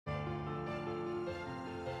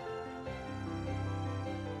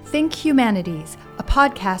Think Humanities, a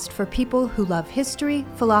podcast for people who love history,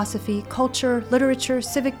 philosophy, culture, literature,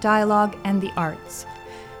 civic dialogue, and the arts.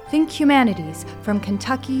 Think Humanities from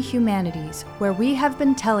Kentucky Humanities, where we have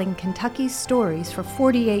been telling Kentucky's stories for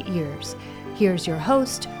 48 years. Here's your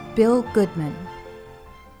host, Bill Goodman.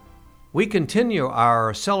 We continue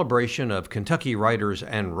our celebration of Kentucky writers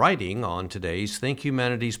and writing on today's Think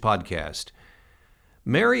Humanities podcast.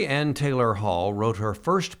 Mary Ann Taylor Hall wrote her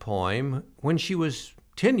first poem when she was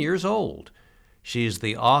 10 years old. She is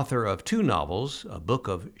the author of 2 novels, a book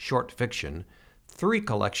of short fiction, 3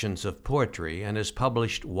 collections of poetry, and is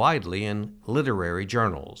published widely in literary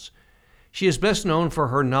journals. She is best known for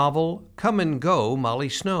her novel, Come and Go, Molly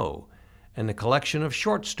Snow, and a collection of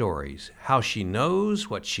short stories, How She Knows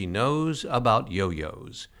What She Knows About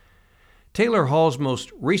Yo-Yos. Taylor Hall's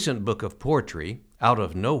most recent book of poetry, Out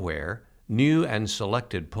of Nowhere, New and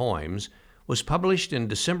Selected Poems, was published in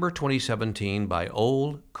December 2017 by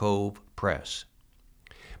Old Cove Press.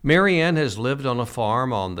 Mary Ann has lived on a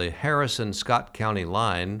farm on the Harrison-Scott County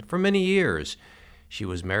line for many years. She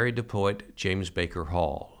was married to poet James Baker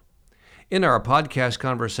Hall. In our podcast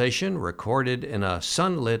conversation, recorded in a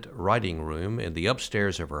sunlit writing room in the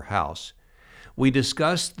upstairs of her house, we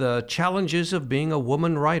discussed the challenges of being a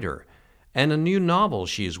woman writer and a new novel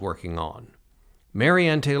she is working on. Mary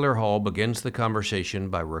Ann Taylor Hall begins the conversation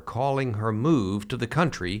by recalling her move to the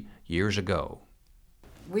country years ago.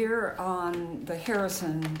 We're on the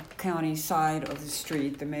Harrison County side of the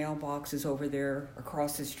street. The mailbox is over there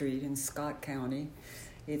across the street in Scott County.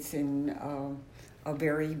 It's in a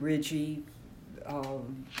very ridgy,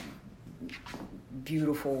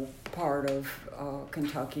 beautiful part of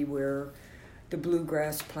Kentucky where the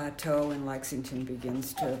Bluegrass Plateau in Lexington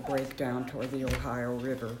begins to break down toward the Ohio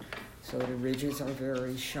River. So the ridges are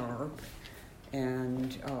very sharp,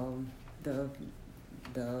 and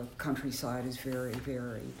the countryside is very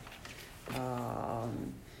varied.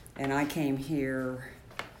 And I came here,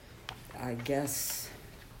 I guess,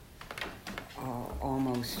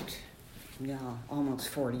 almost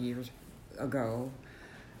 40 years ago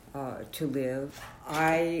to live.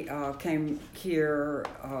 I came here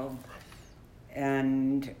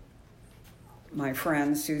and my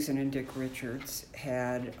friends, Susan and Dick Richards,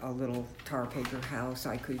 had a little tar paper house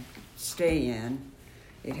I could stay in.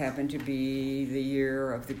 It happened to be the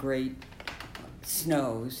year of the great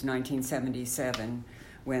snows, 1977,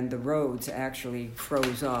 when the roads actually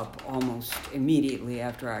froze up almost immediately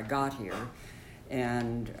after I got here.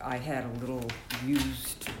 And I had a little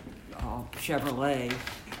used Chevrolet.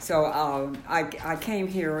 So I came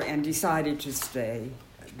here and decided to stay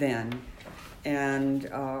then. And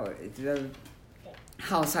the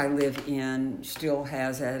house I live in still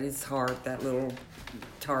has at its heart that little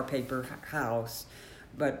tar paper house,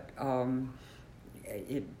 but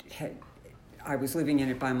I was living in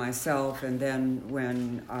it by myself, and then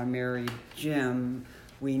when I married Jim,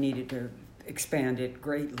 we needed to expand it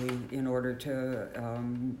greatly in order to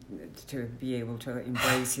be able to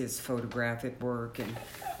embrace his photographic work and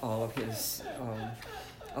all of his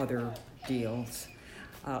other deals.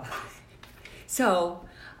 So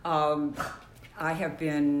I have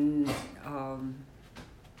been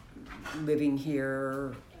living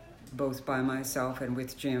here both by myself and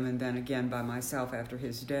with Jim, and then again by myself after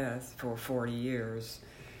his death for 40 years.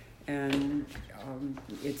 And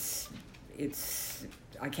it's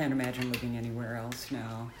I can't imagine living anywhere else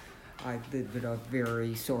now. I lived a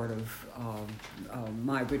very sort of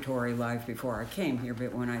migratory life before I came here,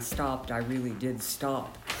 but when I stopped, I really did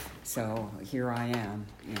stop. So here I am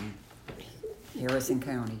in Harrison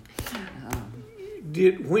County.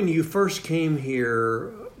 When you first came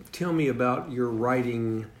here, tell me about your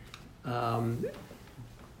writing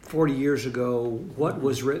 40 years ago. What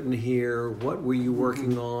was written here? What were you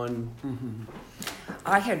working on? Mm-hmm.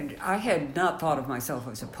 I had not thought of myself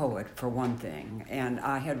as a poet, for one thing, and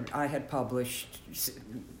I had published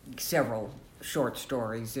several short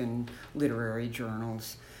stories in literary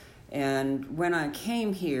journals. And when I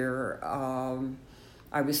came here,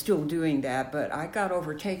 I was still doing that, but I got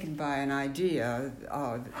overtaken by an idea.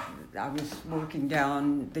 I was working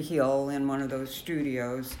down the hill in one of those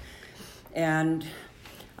studios, and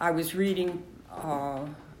I was reading a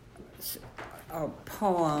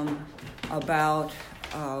poem about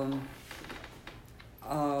a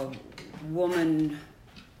woman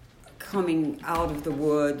coming out of the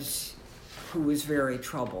woods who was very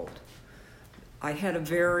troubled. I had a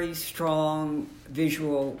very strong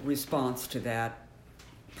visual response to that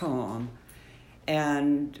poem,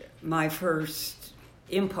 and my first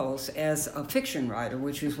impulse as a fiction writer,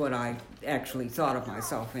 which is what I actually thought of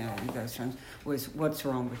myself in those terms, was what's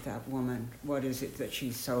wrong with that woman? What is it that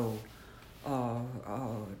she's so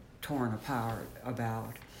torn apart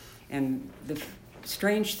about. And the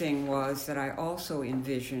strange thing was that I also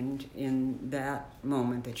envisioned in that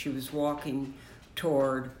moment that she was walking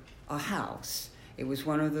toward a house. It was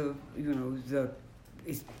one of the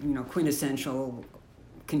quintessential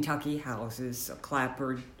Kentucky houses, a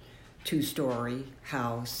clapboard 2-story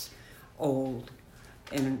house, old,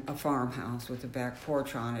 in a farmhouse with a back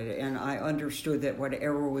porch on it. And I understood that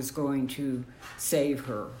whatever was going to save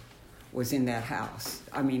her was in that house.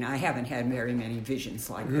 I mean, I haven't had very many visions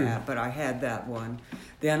like that, but I had that one.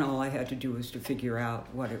 Then all I had to do was to figure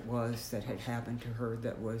out what it was that had happened to her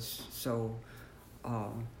that was so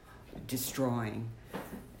destroying.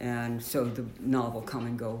 And so the novel Come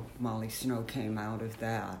and Go, Molly Snow came out of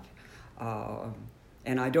that.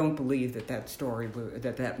 And I don't believe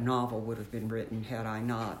that novel would have been written had I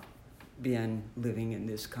not been living in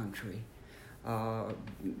this country. The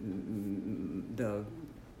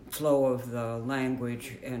flow of the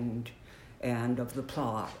language and of the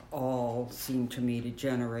plot all seemed to me to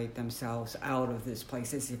generate themselves out of this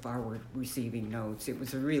place as if I were receiving notes. It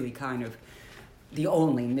was a really kind of the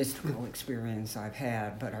only mystical experience I've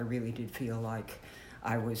had, but I really did feel like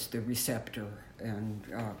I was the receptor and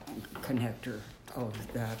connector of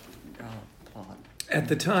that plot. At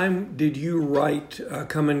the time, did you write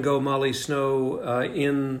Come and Go, Molly Snow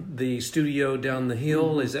in the studio down the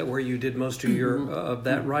hill? Is that where you did most of your of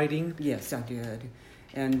that writing? Yes, I did.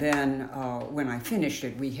 And then when I finished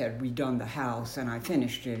it, we had redone the house, and I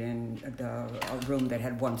finished it in a room that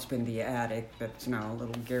had once been the attic, that's now a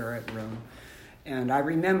little garret room. And I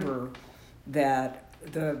remember that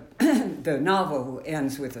the novel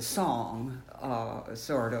ends with a song,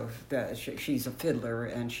 sort of, that she's a fiddler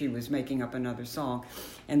and she was making up another song.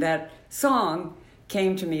 And that song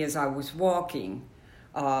came to me as I was walking.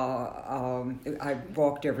 I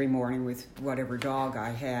walked every morning with whatever dog I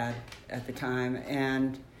had at the time,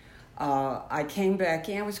 and I came back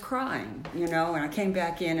in, I was crying, and I came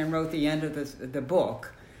back in and wrote the end of the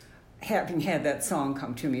book, having had that song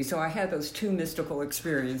come to me. So I had those two mystical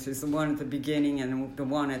experiences, the one at the beginning and the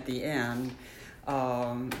one at the end,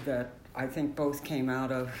 that I think both came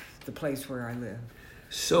out of the place where I live.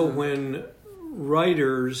 So when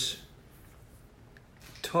writers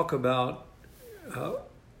talk about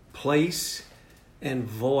place and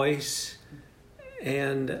voice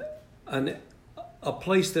and a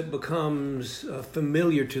place that becomes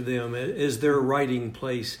familiar to them as their writing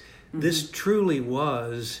place, this truly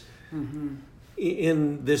was,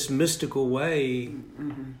 in this mystical way,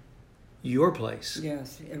 your place.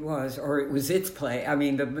 Yes, it was, or it was its play. I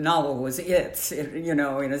mean, the novel was its, in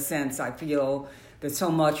a sense. I feel that so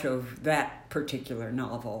much of that particular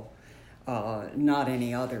novel, not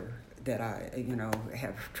any other that I,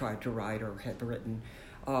 have tried to write or have written,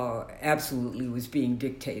 absolutely was being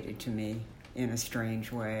dictated to me in a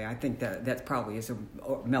strange way. I think that probably is a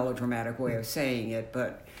melodramatic way of saying it,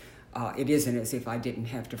 but it isn't as if I didn't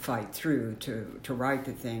have to fight through to write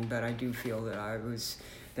the thing. But I do feel that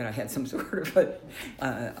I had some sort of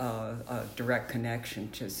a direct connection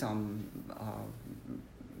to some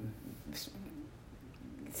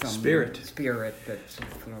spirit that's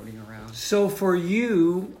floating around. So for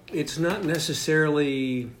you, it's not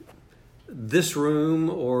necessarily this room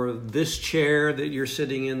or this chair that you're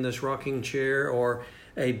sitting in, this rocking chair, or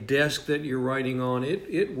a desk that you're writing on.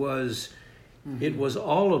 It was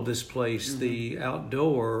all of this place, the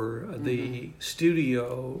outdoor, the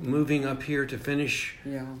studio, moving up here to finish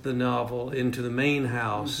the novel, into the main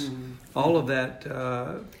house. All of that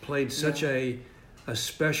played such a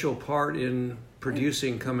special part in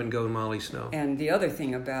producing Come and Go, Molly Snow. And the other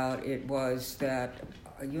thing about it was that,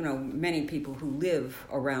 many people who live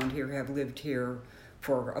around here have lived here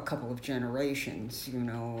for a couple of generations,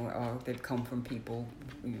 that come from people,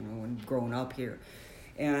 and grown up here.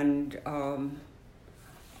 And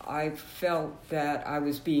I felt that I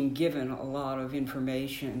was being given a lot of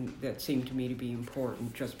information that seemed to me to be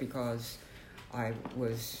important just because I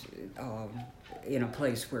was in a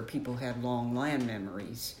place where people had long land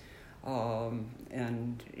memories.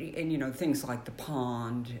 And things like the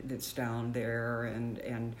pond that's down there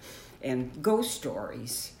and ghost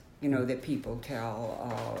stories, that people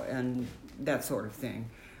tell, and that sort of thing,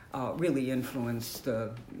 really influenced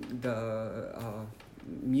the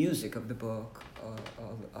music of the book,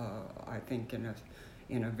 I think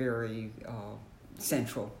in a very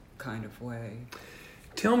central kind of way.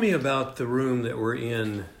 Tell me about the room that we're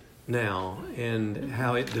in now and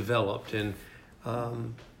how it developed, and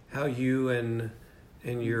how you and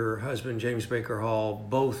your husband, James Baker Hall,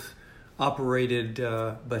 both operated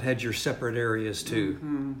but had your separate areas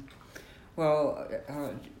too. Well,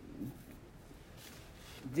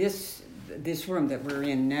 this room that we're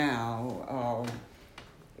in now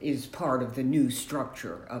is part of the new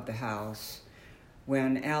structure of the house.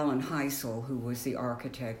 When Alan Heisel, who was the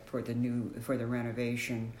architect for the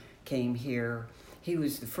renovation, came here, he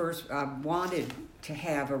was the first. I wanted to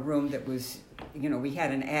have a room that was, we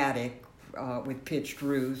had an attic with pitched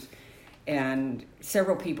roofs, and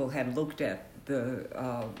several people had looked at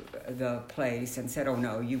the place and said, "Oh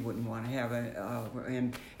no, you wouldn't want to have a."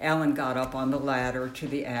 And Alan got up on the ladder to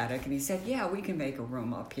the attic, and he said, "Yeah, we can make a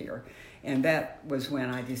room up here." And that was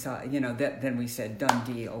when I decided, then we said, "Done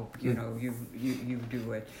deal." You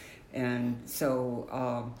do it. And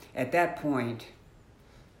so at that point,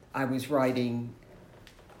 I was writing.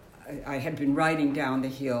 I had been writing down the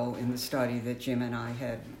hill in the study that Jim and I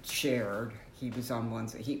had shared. He was on one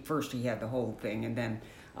side. First he had the whole thing, and then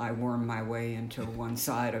I wormed my way into one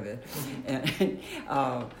side of it.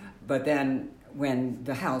 But then when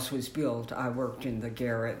the house was built, I worked in the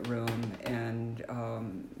garret room, and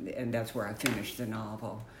that's where I finished the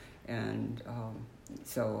novel. And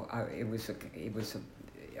so it was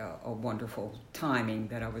a wonderful timing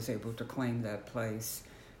that I was able to claim that place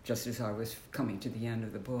just as I was coming to the end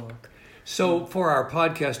of the book. So for our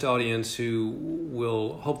podcast audience who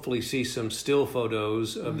will hopefully see some still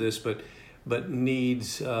photos of this, but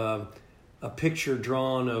needs a picture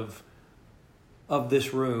drawn of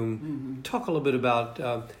this room, talk a little bit about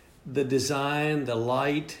the design, the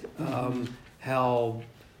light, how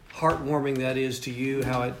heartwarming that is to you,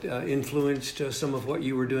 how it influenced some of what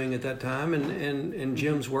you were doing at that time, and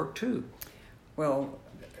Jim's work too. Well,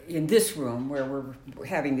 in this room where we're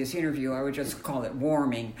having this interview, I would just call it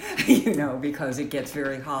warming, because it gets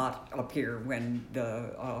very hot up here when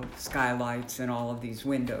the skylights and all of these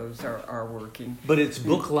windows are working. But it's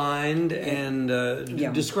book-lined, and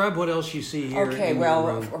describe what else you see here. Okay, in well,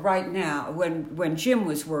 your room. right now, when Jim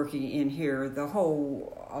was working in here, the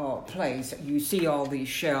whole place, you see all these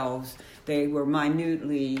shelves. They were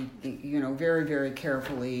minutely, very, very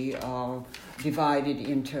carefully divided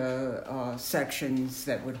into sections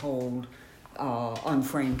that would hold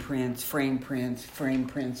unframed prints, framed prints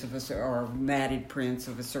or matted prints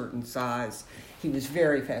of a certain size. He was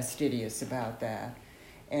very fastidious about that.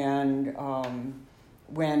 And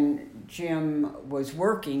when Jim was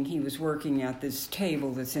working, he was working at this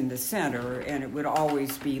table that's in the center, and it would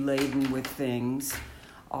always be laden with things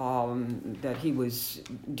that he was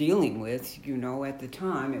dealing with, at the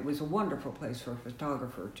time. It was a wonderful place for a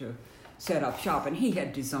photographer to set up shop, and he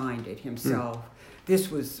had designed it himself. This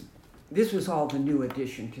was all the new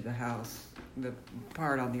addition to the house. The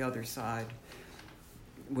part on the other side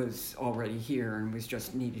was already here and was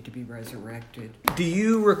just needed to be resurrected. Do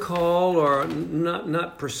you recall, or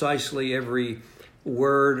not precisely every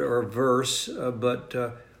word or verse, but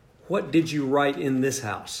what did you write in this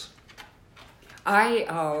house? I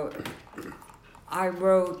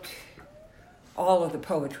wrote all of the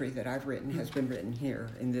poetry that I've written has been written here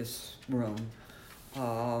in this room,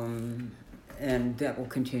 and that will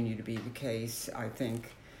continue to be the case, I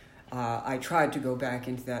think. I tried to go back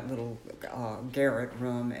into that little garret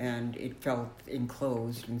room, and it felt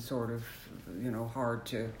enclosed and sort of, hard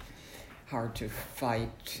to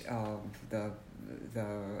fight the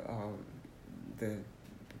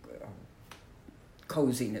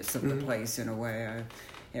coziness of the place in a way.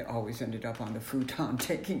 It always ended up on the futon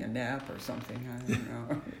taking a nap or something. I don't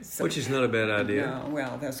know. So, which is not a bad idea. No,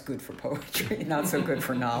 well, that's good for poetry, not so good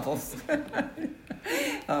for novels.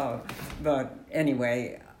 But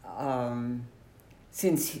anyway,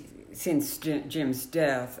 since Jim's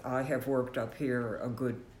death, I have worked up here a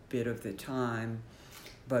good bit of the time.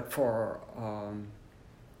 But for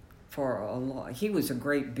a long, he was a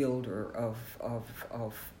great builder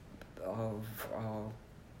of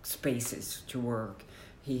spaces to work.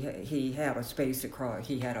 He had a space across.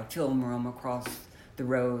 He had a film room across the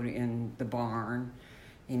road in the barn,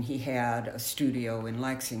 and he had a studio in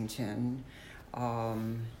Lexington.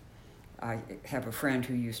 I have a friend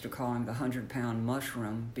who used to call him the 100-pound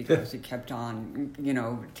mushroom because he kept on,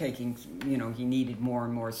 taking. He needed more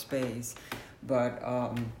and more space, but.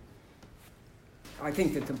 I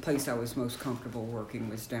think that the place I was most comfortable working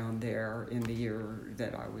was down there in the year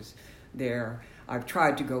that I was there. I've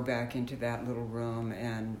tried to go back into that little room,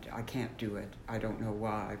 and I can't do it. I don't know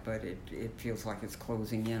why, but it feels like it's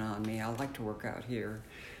closing in on me. I like to work out here.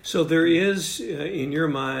 So there is, in your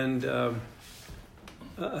mind, a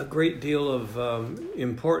great deal of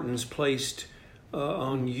importance placed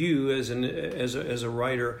on you as a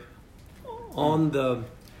writer on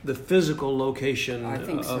the physical location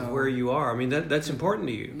of where you are. I mean, that's important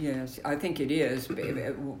to you. Yes, I think it is.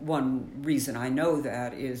 One reason I know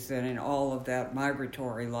that is that in all of that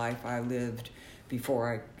migratory life I lived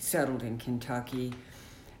before I settled in Kentucky,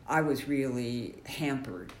 I was really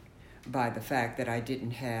hampered by the fact that I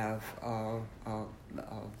didn't have a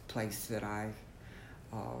place that I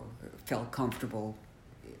felt comfortable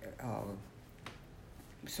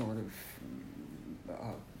sort of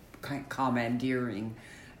commandeering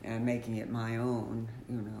and making it my own.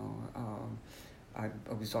 I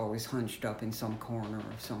was always hunched up in some corner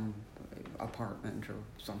of some apartment or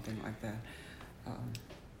something like that.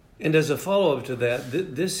 And as a follow-up to that,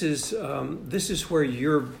 this is where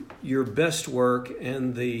your best work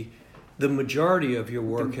and the majority of your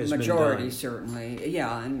work has been done. Majority, certainly,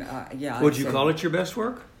 yeah, and yeah. Would you call it your best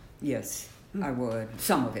work? Yes, I would.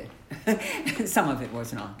 Some of it, some of it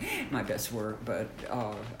was not my best work, but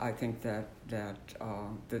I think that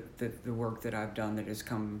the work that I've done that has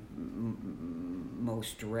come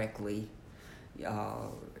most directly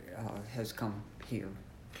has come here.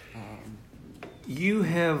 You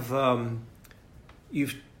have,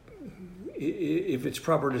 if it's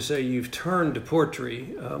proper to say, you've turned to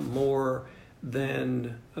poetry more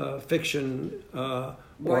than fiction or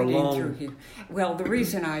long. Through here. Well, the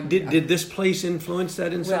reason I did this place influence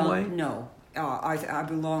that in some way? No, I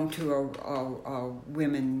belong to a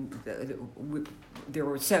women. There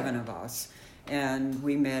were 7 of us. And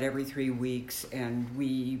we met every 3 weeks, and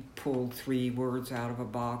we pulled 3 words out of a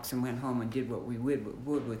box and went home and did what we would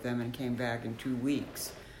with them and came back in 2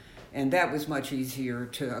 weeks. And that was much easier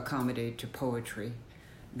to accommodate to poetry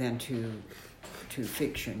than to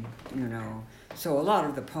fiction, So a lot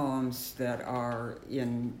of the poems that are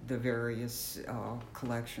in the various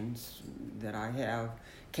collections that I have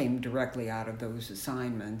came directly out of those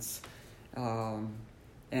assignments.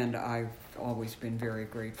 And I've always been very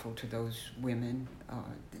grateful to those women,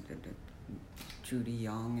 Judy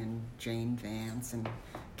Young and Jane Vance and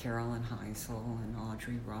Carolyn Heisel and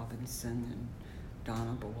Audrey Robinson and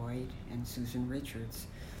Donna Boyd and Susan Richards.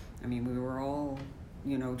 I mean, we were all,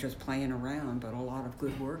 just playing around, but a lot of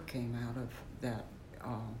good work came out of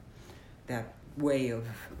that way of,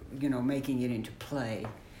 making it into play,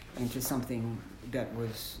 into something that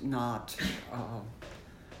was not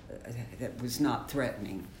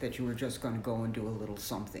threatening, that you were just going to go and do a little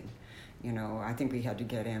something. I think we had to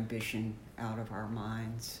get ambition out of our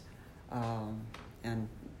minds, and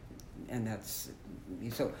that's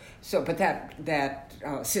so. But that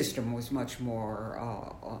system was much more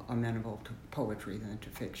amenable to poetry than to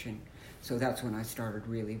fiction. So that's when I started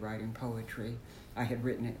really writing poetry. I had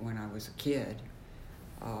written it when I was a kid.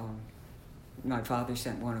 My father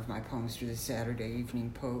sent one of my poems to the Saturday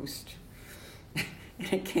Evening Post.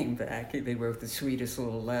 And it came back. They wrote the sweetest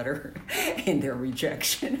little letter in their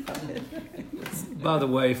rejection of it. By the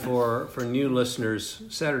way, for new listeners,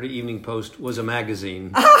 Saturday Evening Post was a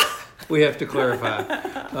magazine. We have to clarify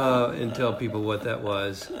and tell people what that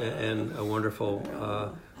was, and a wonderful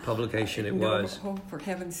publication it was. Oh, for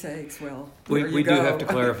heaven's sakes, well, we do have to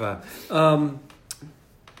clarify.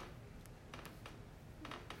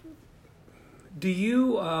 Do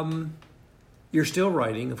you, you're still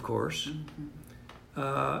writing, of course. Mm-hmm.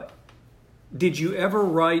 Did you ever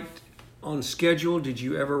write on schedule? Did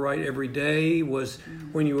you ever write every day? Was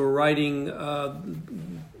when you were writing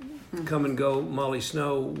Come and Go, Molly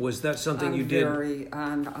Snow, was that something you did?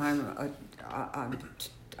 I'm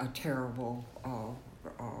a terrible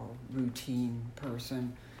routine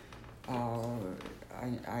person.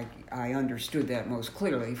 I understood that most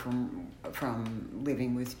clearly from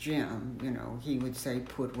living with Jim. He would say,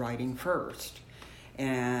 put writing first.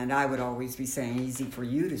 And I would always be saying, easy for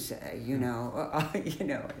you to say, I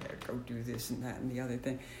go do this and that and the other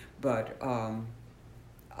thing. But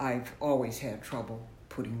I've always had trouble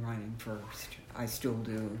putting writing first. I still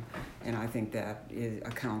do. And I think that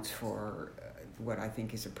accounts for what I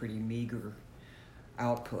think is a pretty meager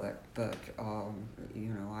output. But,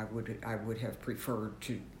 I would have preferred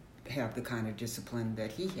to have the kind of discipline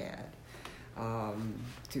that he had.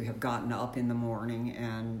 To have gotten up in the morning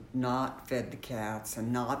and not fed the cats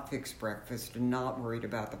and not fixed breakfast and not worried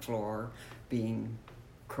about the floor being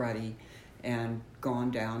cruddy and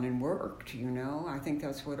gone down and worked, I think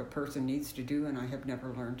that's what a person needs to do, and I have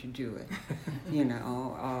never learned to do it, and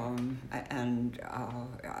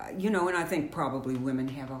I think probably women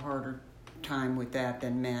have a harder time with that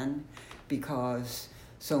than men, because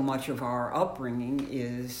so much of our upbringing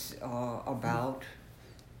is about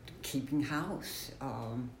keeping house,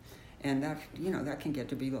 and that that can get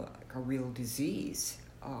to be like a real disease,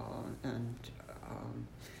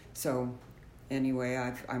 so anyway,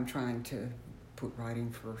 I'm trying to put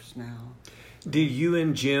writing first now. Did you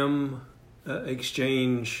and Jim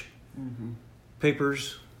exchange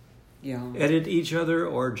papers? Yeah. Edit each other,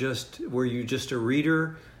 or were you just a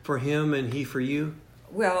reader? for him and he for you?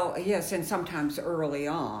 Well, yes, and sometimes early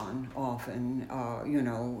on, often,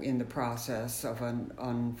 in the process of an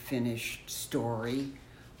unfinished story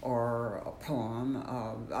or a poem.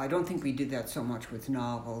 I don't think we did that so much with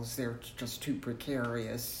novels. They're just too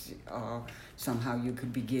precarious. Somehow you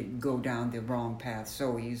could go down the wrong path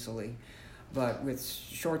so easily. But with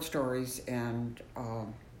short stories and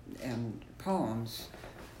poems,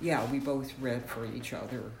 yeah, we both read for each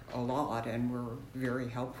other a lot and were very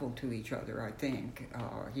helpful to each other, I think.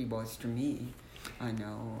 He was to me, I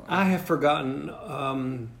know. I have forgotten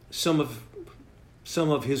some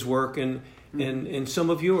of his work and some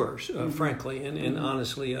of yours, frankly, and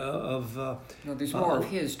honestly. There's more of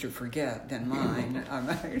his to forget than mine, I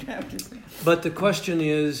might have to say. But the question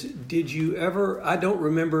is, did you ever, I don't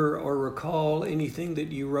remember or recall anything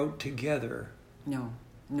that you wrote together.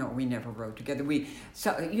 No, we never wrote together.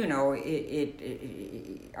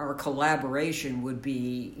 Our collaboration would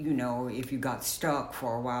be, if you got stuck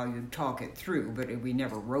for a while, you'd talk it through. But we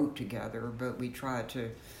never wrote together. But we tried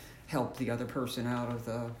to help the other person out of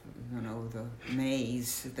the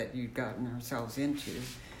maze that you'd gotten ourselves into,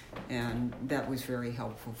 and that was very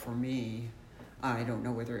helpful for me. I don't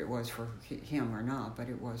know whether it was for him or not, but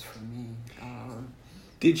it was for me.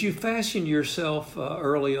 Did you fashion yourself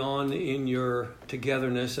early on in your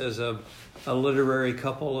togetherness as a literary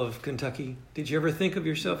couple of Kentucky? Did you ever think of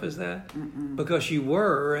yourself as that? Mm-mm. Because you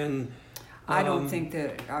were, and I don't think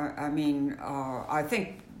that. I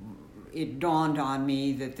think it dawned on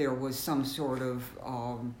me that there was some sort of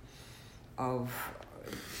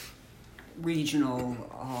regional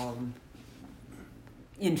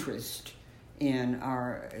interest in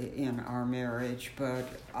our marriage, but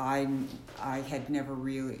I had never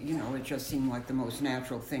really, it just seemed like the most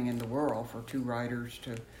natural thing in the world for two writers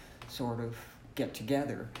to sort of get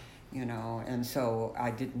together, and so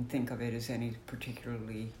I didn't think of it as any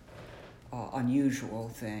particularly unusual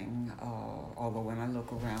thing, although when I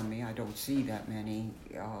look around me, I don't see that many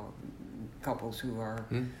couples who are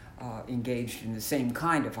engaged in the same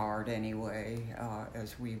kind of art anyway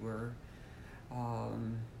as we were.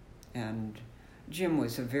 And Jim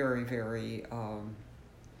was a very, very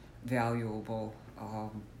valuable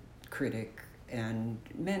critic and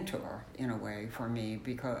mentor in a way for me,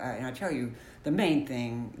 because, and I tell you, the main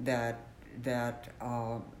thing that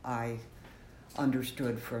I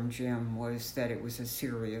understood from Jim was that it was a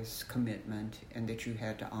serious commitment and that you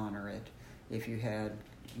had to honor it. If you had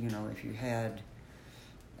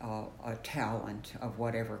a talent of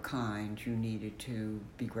whatever kind, you needed to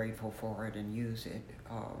be grateful for it and use it.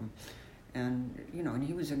 And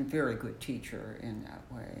he was a very good teacher in that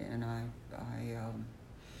way. And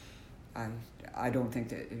I don't think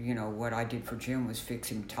that what I did for Jim was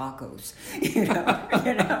fixing tacos.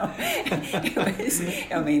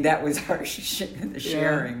 That was the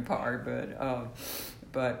sharing part.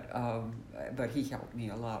 But he helped me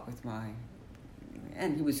a lot with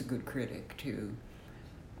and he was a good critic too.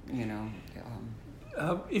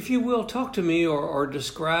 If you will, talk to me or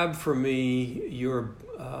describe for me your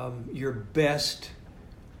best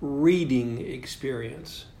reading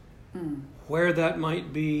experience. Where that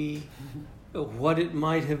might be, what it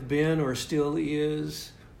might have been or still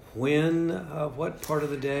is, when, what part of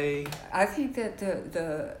the day. I think that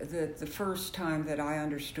the first time that I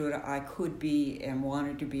understood I could be and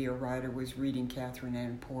wanted to be a writer was reading Katherine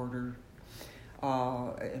Ann Porter.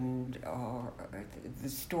 And the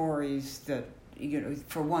stories that,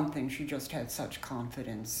 for one thing, she just had such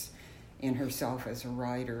confidence in herself as a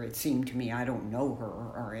writer. It seemed to me, I don't know her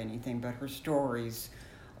or anything, but her stories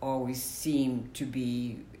always seemed to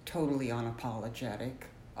be totally unapologetic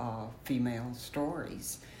female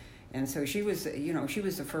stories. And so she was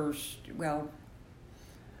the first,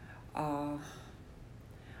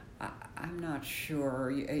 I'm not sure.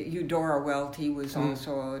 Eudora Welty was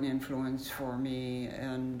also an influence for me,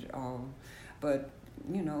 and but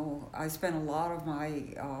I spent a lot of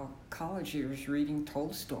my college years reading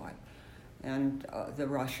Tolstoy and the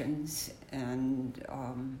Russians, and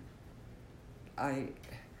I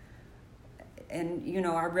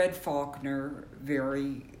read Faulkner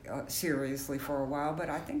very seriously for a while, but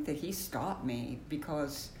I think that he stopped me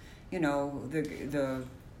because the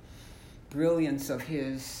brilliance of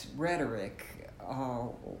his rhetoric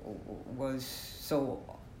was so,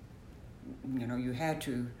 you had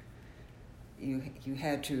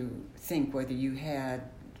to think whether you had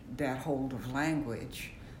that hold of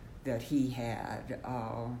language that he had,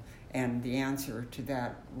 and the answer to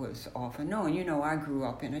that was often no. And I grew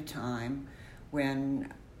up in a time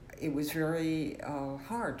when it was very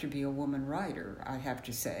hard to be a woman writer, I have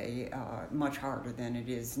to say, much harder than it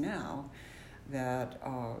is now. that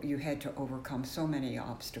you had to overcome so many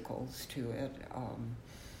obstacles to it.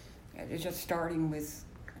 It's just starting with,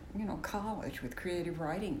 college with creative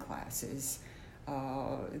writing classes.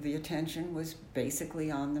 The attention was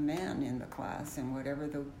basically on the men in the class, and whatever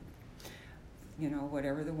the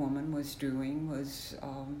woman was doing was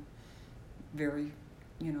very,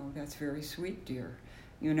 that's very sweet, dear.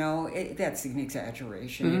 That's an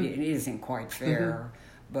exaggeration. Mm-hmm. It isn't quite fair,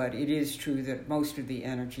 but it is true that most of the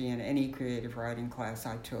energy in any creative writing class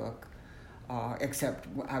I took, except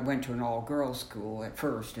I went to an all-girls school at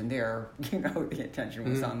first, and there, the attention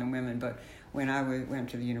was on the women. But when I went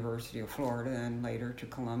to the University of Florida and later to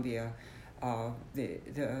Columbia, the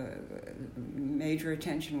major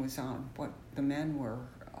attention was on what the men were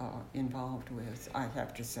involved with, I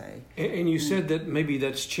have to say. And you said that maybe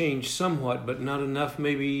that's changed somewhat, but not enough.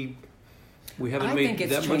 Maybe we haven't made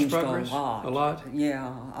that much progress. A lot.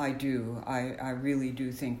 Yeah, I do. I really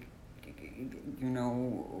do think,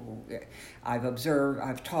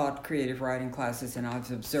 I've taught creative writing classes, and I've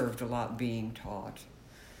observed a lot being taught.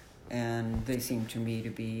 And they seem to me to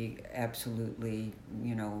be absolutely,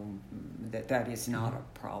 that is not a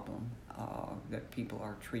problem, that people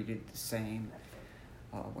are treated the same,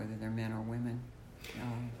 whether they're men or women,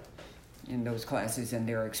 in those classes, and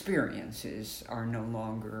their experiences are no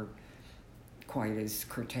longer quite as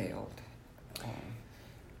curtailed.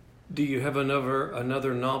 Do you have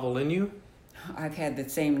another novel in you? I've had the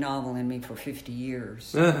same novel in me for 50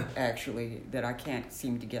 years, actually, that I can't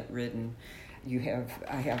seem to get written.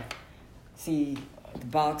 I have the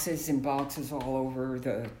boxes and boxes all over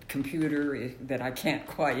the computer that I can't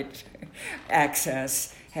quite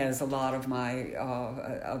access. Has a lot of my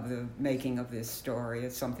of the making of this story.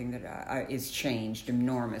 It's something that it's changed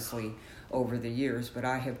enormously over the years, but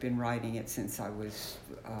I have been writing it since I was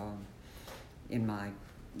in my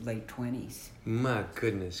late 20s. My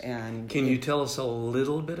goodness! And can you tell us a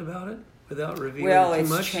little bit about it without revealing too much?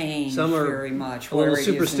 Well, it's changed very much. A little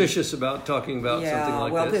superstitious about talking about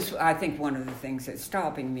something like this. I think one of the things that's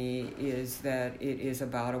stopping me is that it is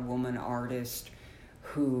about a woman artist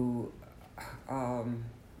who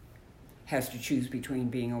has to choose between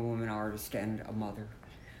being a woman artist and a mother.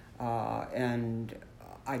 And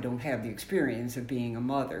I don't have the experience of being a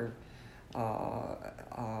mother,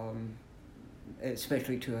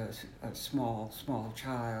 especially to a small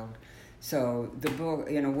child. So the book,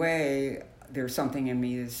 in a way, there's something in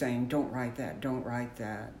me that's saying, don't write that.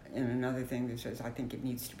 And another thing that says, I think it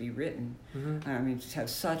needs to be written. Mm-hmm. I mean, to have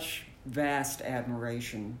such vast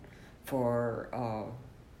admiration for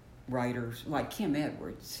writers like Kim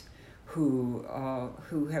Edwards, who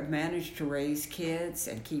have managed to raise kids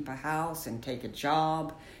and keep a house and take a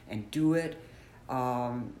job and do it,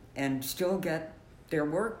 and still get their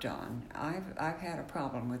work done. I've had a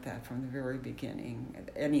problem with that from the very beginning.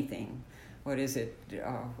 Anything, what is it?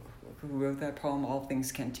 Who wrote that poem? All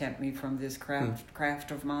things can tempt me from this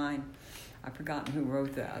craft of mine. I've forgotten who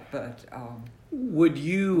wrote that, but would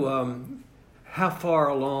you? How far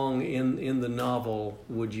along in the novel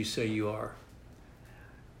would you say you are?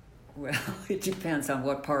 Well, it depends on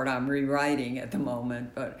what part I'm rewriting at the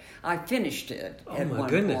moment, but I finished it at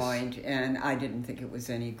one point, and I didn't think it was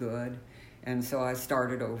any good. And so I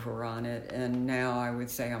started over on it, and now I would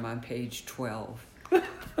say I'm on page 12.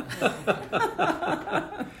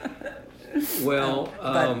 Well,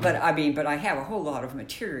 but I have a whole lot of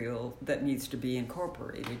material that needs to be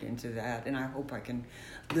incorporated into that, and I hope I can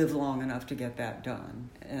live long enough to get that done.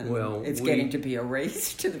 And it's getting to be a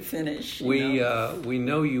race to the finish. We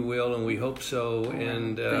know you will, and we hope so.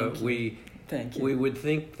 Thank you. We would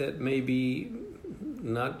think that maybe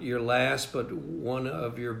not your last, but one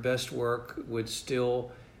of your best work would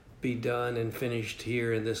still be done and finished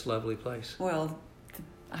here in this lovely place. Well,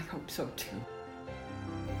 I hope so too.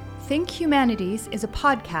 Think Humanities is a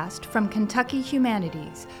podcast from Kentucky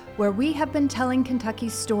Humanities, where we have been telling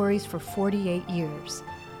Kentucky's stories for 48 years.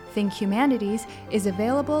 Think Humanities is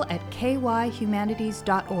available at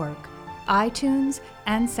kyhumanities.org, iTunes,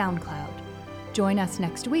 and SoundCloud. Join us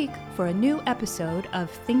next week for a new episode of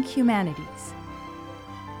Think Humanities.